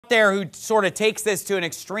there who sort of takes this to an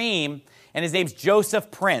extreme, and his name's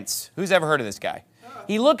Joseph Prince. Who's ever heard of this guy?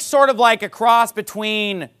 He looks sort of like a cross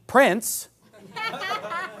between Prince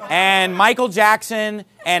and Michael Jackson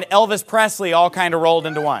and Elvis Presley all kind of rolled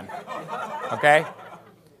into one. Okay?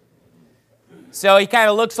 So he kind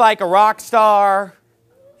of looks like a rock star.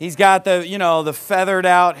 He's got the, the feathered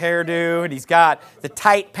out hairdo, and he's got the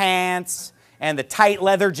tight pants and the tight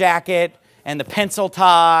leather jacket and the pencil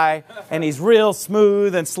tie, and he's real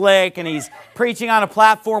smooth and slick, and he's preaching on a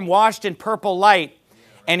platform washed in purple light.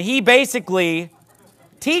 And he basically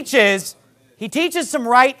teaches some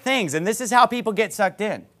right things, and this is how people get sucked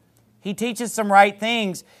in. He teaches some right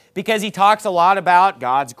things because he talks a lot about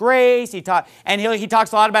God's grace. He talks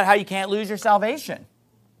a lot about how you can't lose your salvation.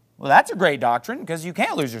 Well, that's a great doctrine because you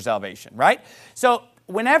can't lose your salvation, right? So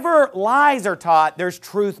whenever lies are taught, there's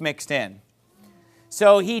truth mixed in.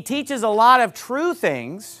 So he teaches a lot of true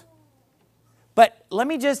things, but let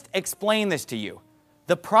me just explain this to you.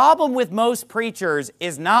 The problem with most preachers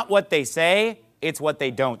is not what they say, it's what they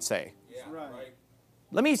don't say. Yeah, right.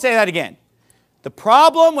 Let me say that again. The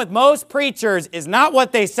problem with most preachers is not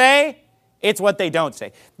what they say, it's what they don't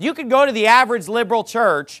say. You could go to the average liberal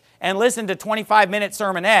church and listen to 25-minute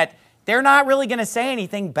sermonette. They're not really going to say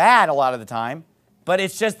anything bad a lot of the time, but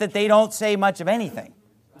it's just that they don't say much of anything.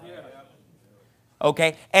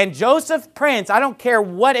 Okay? And Joseph Prince, I don't care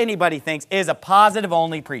what anybody thinks, is a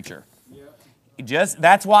positive-only preacher.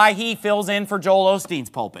 That's why he fills in for Joel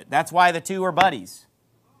Osteen's pulpit. That's why the two are buddies.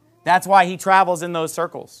 That's why he travels in those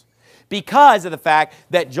circles. Because of the fact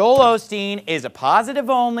that Joel Osteen is a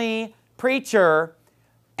positive-only preacher,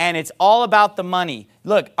 and it's all about the money.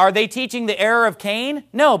 Look, are they teaching the error of Cain?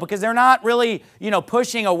 No, because they're not really,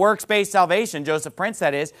 pushing a works-based salvation, Joseph Prince,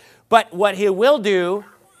 that is. But what he will do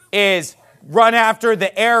is run after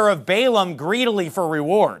the error of Balaam greedily for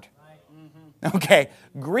reward. Okay,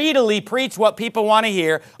 greedily preach what people want to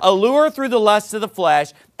hear, allure through the lusts of the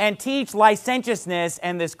flesh, and teach licentiousness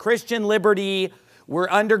and this Christian liberty. We're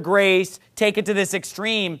under grace, take it to this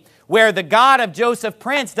extreme, where the God of Joseph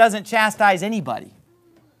Prince doesn't chastise anybody.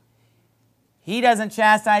 He doesn't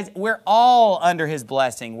chastise. We're all under His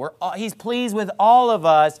blessing. He's pleased with all of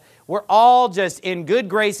us. We're all just in good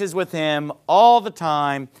graces with Him all the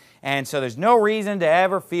time. And so there's no reason to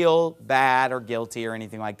ever feel bad or guilty or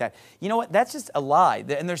anything like that. You know what? That's just a lie.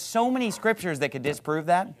 And there's so many scriptures that could disprove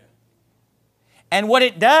that. And what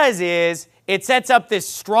it does is it sets up this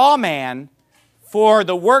straw man for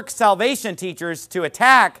the work salvation teachers to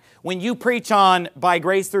attack. When you preach on by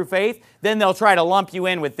grace through faith, then they'll try to lump you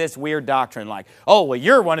in with this weird doctrine like, oh, well,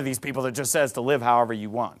 you're one of these people that just says to live however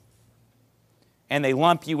you want. And they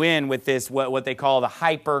lump you in with this, what they call the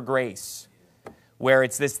hyper grace, where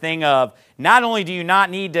it's this thing of not only do you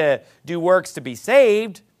not need to do works to be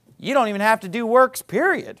saved, you don't even have to do works,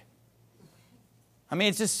 period. I mean,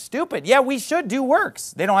 it's just stupid. Yeah, we should do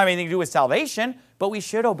works. They don't have anything to do with salvation, but we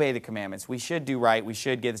should obey the commandments. We should do right. We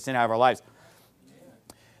should get the sin out of our lives.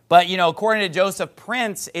 But, according to Joseph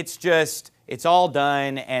Prince, it's all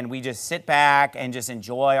done, and we just sit back and just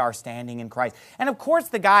enjoy our standing in Christ. And, of course,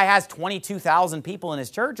 the guy has 22,000 people in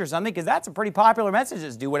his church or something, because that's a pretty popular message,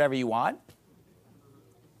 is do whatever you want.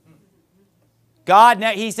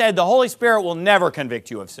 He said, the Holy Spirit will never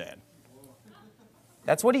convict you of sin.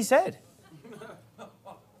 That's what He said.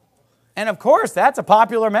 And, of course, that's a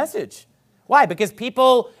popular message. Why? Because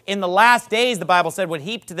people in the last days, the Bible said, would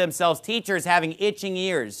heap to themselves teachers having itching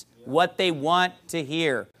ears, what they want to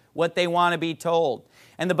hear, what they want to be told.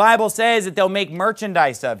 And the Bible says that they'll make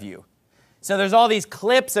merchandise of you. So there's all these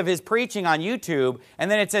clips of his preaching on YouTube,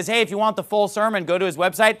 and then it says, hey, if you want the full sermon, go to his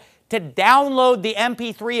website. To download the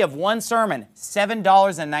MP3 of one sermon,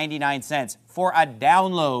 $7.99 for a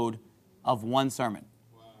download of one sermon.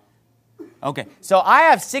 Okay, so I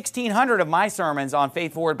have 1,600 of my sermons on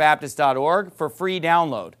faithforwardbaptist.org for free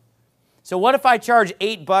download. So what if I charge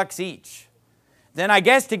 $8 each? Then I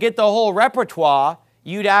guess to get the whole repertoire,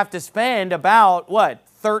 you'd have to spend about,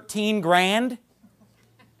 13 grand?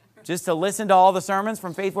 Just to listen to all the sermons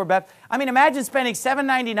from Faith Forward Baptist? I mean, imagine spending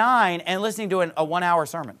 $7.99 and listening to a 1-hour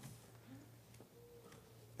sermon.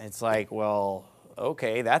 It's like, well,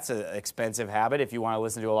 okay, that's an expensive habit if you want to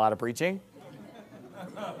listen to a lot of preaching.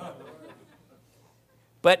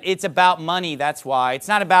 But it's about money, that's why. It's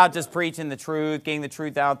not about just preaching the truth, getting the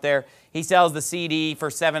truth out there. He sells the CD for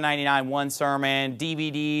 $7.99 one sermon.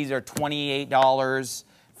 DVDs are $28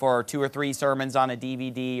 for 2 or 3 sermons on a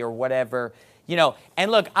DVD or whatever.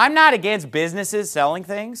 And look, I'm not against businesses selling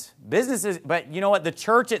things. But you know what? The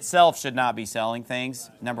church itself should not be selling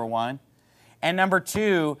things, number one. And number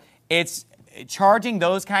two, charging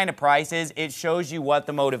those kind of prices, it shows you what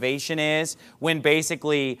the motivation is when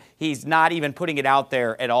basically he's not even putting it out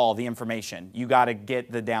there at all, the information. You got to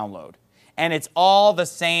get the download. And it's all the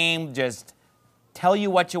same, just tell you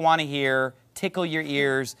what you want to hear, tickle your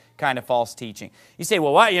ears kind of false teaching. You say,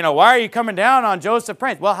 well, why are you coming down on Joseph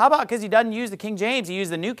Prince? Well, how about because he doesn't use the King James, he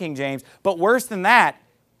used the New King James. But worse than that,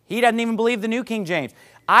 he doesn't even believe the New King James.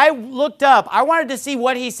 I looked up, I wanted to see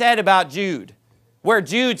what he said about Jude, where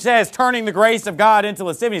Jude says turning the grace of God into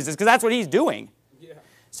lasciviousness, because that's what he's doing. Yeah.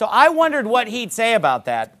 So I wondered what he'd say about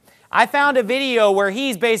that. I found a video where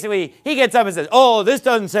he gets up and says, oh, this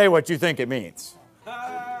doesn't say what you think it means.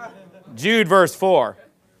 Jude verse 4.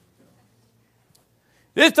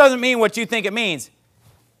 This doesn't mean what you think it means.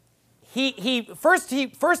 First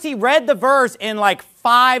he read the verse in like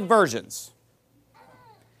 5 versions.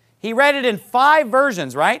 He read it in 5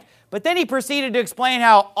 versions, right? But then he proceeded to explain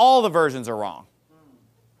how all the versions are wrong.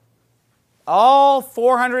 All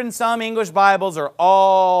 400 and some English Bibles are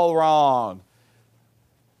all wrong.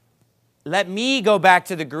 Let me go back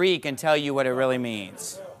to the Greek and tell you what it really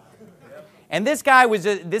means. And this guy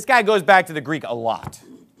goes back to the Greek a lot.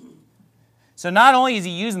 So not only is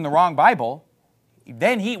he using the wrong Bible,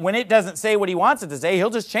 then when it doesn't say what he wants it to say,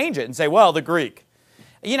 he'll just change it and say, well, the Greek.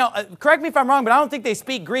 You know, correct me if I'm wrong, but I don't think they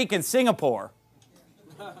speak Greek in Singapore,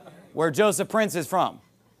 where Joseph Prince is from.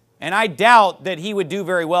 And I doubt that he would do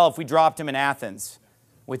very well if we dropped him in Athens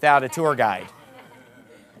without a tour guide.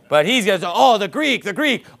 But he's going to say, oh, the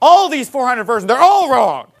Greek, all these 400 versions, they're all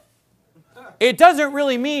wrong. It doesn't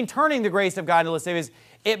really mean turning the grace of God into lasciviousness.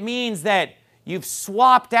 It means that you've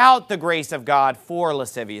swapped out the grace of God for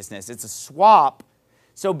lasciviousness. It's a swap.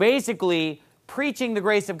 So basically, preaching the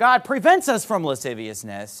grace of God prevents us from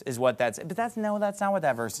lasciviousness, is what that's. But that's not what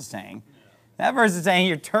that verse is saying. That verse is saying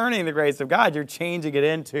you're turning the grace of God, you're changing it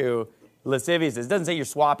into lasciviousness. It doesn't say you're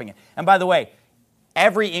swapping it. And by the way,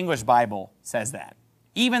 every English Bible says that.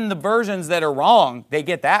 Even the versions that are wrong, they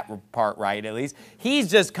get that part right at least.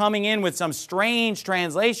 He's just coming in with some strange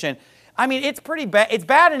translation. I mean, it's pretty bad. It's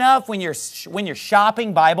bad enough when you're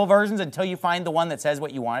shopping Bible versions until you find the one that says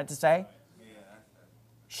what you want it to say.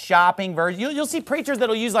 Shopping versions. You'll see preachers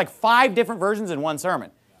that'll use like 5 different versions in one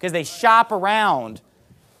sermon because they shop around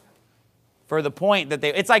for the point that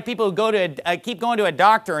it's like people who keep going to a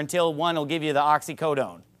doctor until one will give you the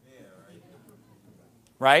oxycodone.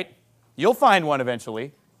 Right? You'll find one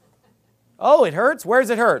eventually. Oh, it hurts? Where does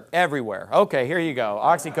it hurt? Everywhere. Okay, here you go.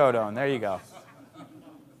 Oxycodone. There you go.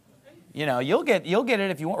 You know, you'll get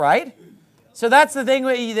it if you want, right? So that's the thing.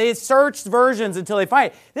 They search versions until they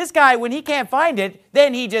find it. This guy, when he can't find it,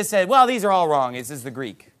 then he just said, well, these are all wrong. This is the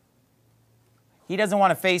Greek. He doesn't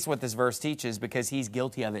want to face what this verse teaches because he's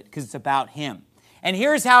guilty of it, because it's about him. And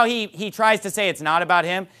here's how he tries to say it's not about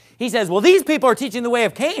him. He says, well, these people are teaching the way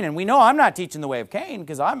of Cain, and we know I'm not teaching the way of Cain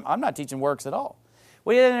because I'm not teaching works at all.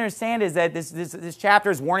 What he doesn't understand is that this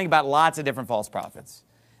chapter is warning about lots of different false prophets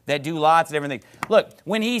that do lots of different things. Look,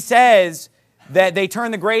 when he says that they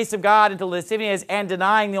turn the grace of God into lasciviousness and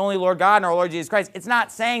denying the only Lord God and our Lord Jesus Christ, it's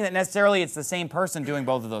not saying that necessarily it's the same person doing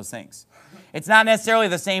both of those things. It's not necessarily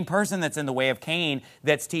the same person that's in the way of Cain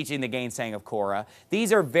that's teaching the gainsaying of Korah.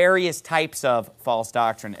 These are various types of false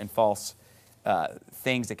doctrine and false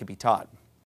things that could be taught.